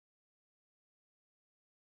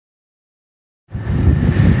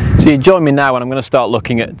So you join me now and I'm going to start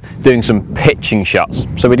looking at doing some pitching shots.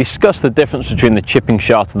 So we discussed the difference between the chipping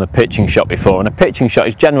shot and the pitching shot before, and a pitching shot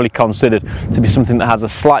is generally considered to be something that has a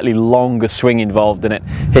slightly longer swing involved in it,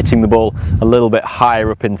 hitting the ball a little bit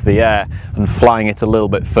higher up into the air and flying it a little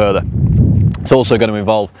bit further. It's also going to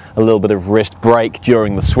involve a little bit of wrist break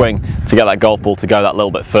during the swing to get that golf ball to go that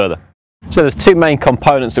little bit further. So there's two main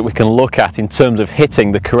components that we can look at in terms of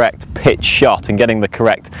hitting the correct pitch shot and getting the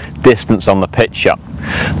correct distance on the pitch shot.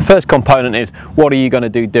 The first component is, what are you going to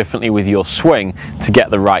do differently with your swing to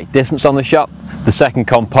get the right distance on the shot? The second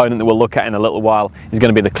component that we'll look at in a little while is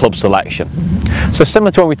going to be the club selection. So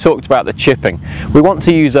similar to when we talked about the chipping, we want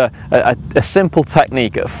to use a simple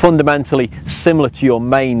technique fundamentally similar to your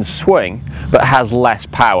main swing but has less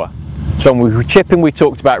power. So when we were chipping, we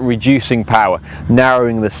talked about reducing power,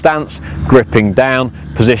 narrowing the stance, gripping down,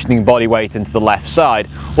 positioning body weight into the left side,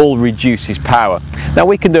 all reduces power. Now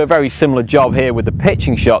we can do a very similar job here with the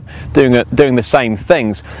pitching shot, doing the same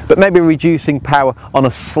things, but maybe reducing power on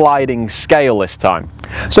a sliding scale this time.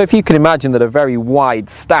 So if you can imagine that a very wide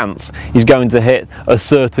stance is going to hit a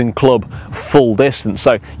certain club full distance,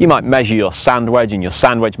 so you might measure your sand wedge and your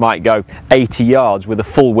sand wedge might go 80 yards with a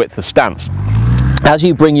full width of stance. As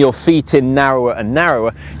you bring your feet in narrower and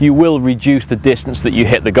narrower, you will reduce the distance that you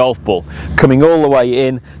hit the golf ball, coming all the way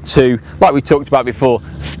in to, like we talked about before,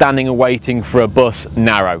 standing and waiting for a bus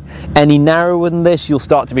narrow. Any narrower than this, you'll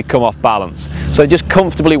start to become off balance. So just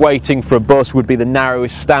comfortably waiting for a bus would be the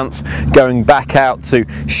narrowest stance. Going back out to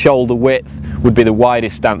shoulder width would be the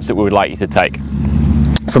widest stance that we would like you to take.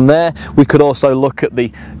 From there, we could also look at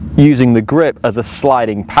using the grip as a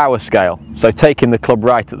sliding power scale. So taking the club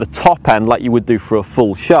right at the top end like you would do for a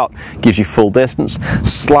full shot gives you full distance.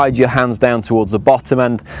 Slide your hands down towards the bottom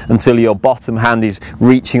end until your bottom hand is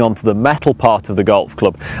reaching onto the metal part of the golf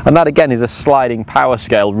club, and that again is a sliding power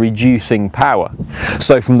scale, reducing power.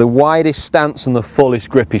 So from the widest stance and the fullest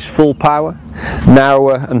grip is full power,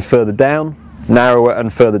 narrower and further down, narrower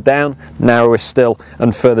and further down, narrower still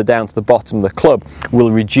and further down to the bottom of the club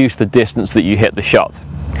will reduce the distance that you hit the shot.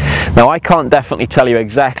 Now I can't definitely tell you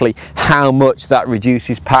exactly how much that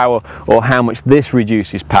reduces power or how much this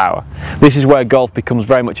reduces power. This is where golf becomes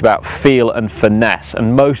very much about feel and finesse,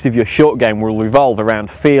 and most of your short game will revolve around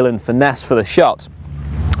feel and finesse for the shot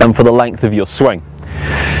and for the length of your swing.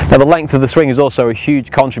 Now the length of the swing is also a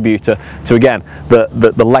huge contributor to, again,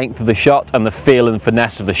 the length of the shot and the feel and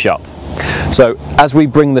finesse of the shot. So as we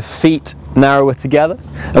bring the feet narrower together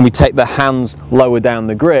and we take the hands lower down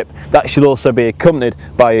the grip, that should also be accompanied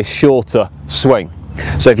by a shorter swing.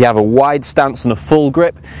 So if you have a wide stance and a full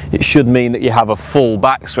grip, it should mean that you have a full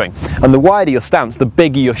backswing. And the wider your stance, the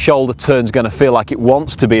bigger your shoulder turn's going to feel like it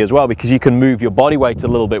wants to be as well, because you can move your body weight a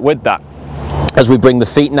little bit with that. As we bring the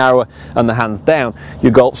feet narrower and the hands down,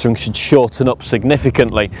 your golf swing should shorten up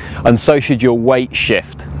significantly, and so should your weight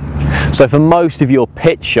shift. So for most of your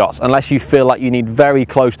pitch shots, unless you feel like you need very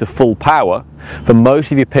close to full power, for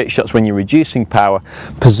most of your pitch shots when you're reducing power,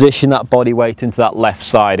 position that body weight into that left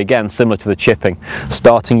side, again similar to the chipping,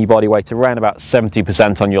 starting your body weight around about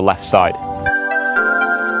 70% on your left side.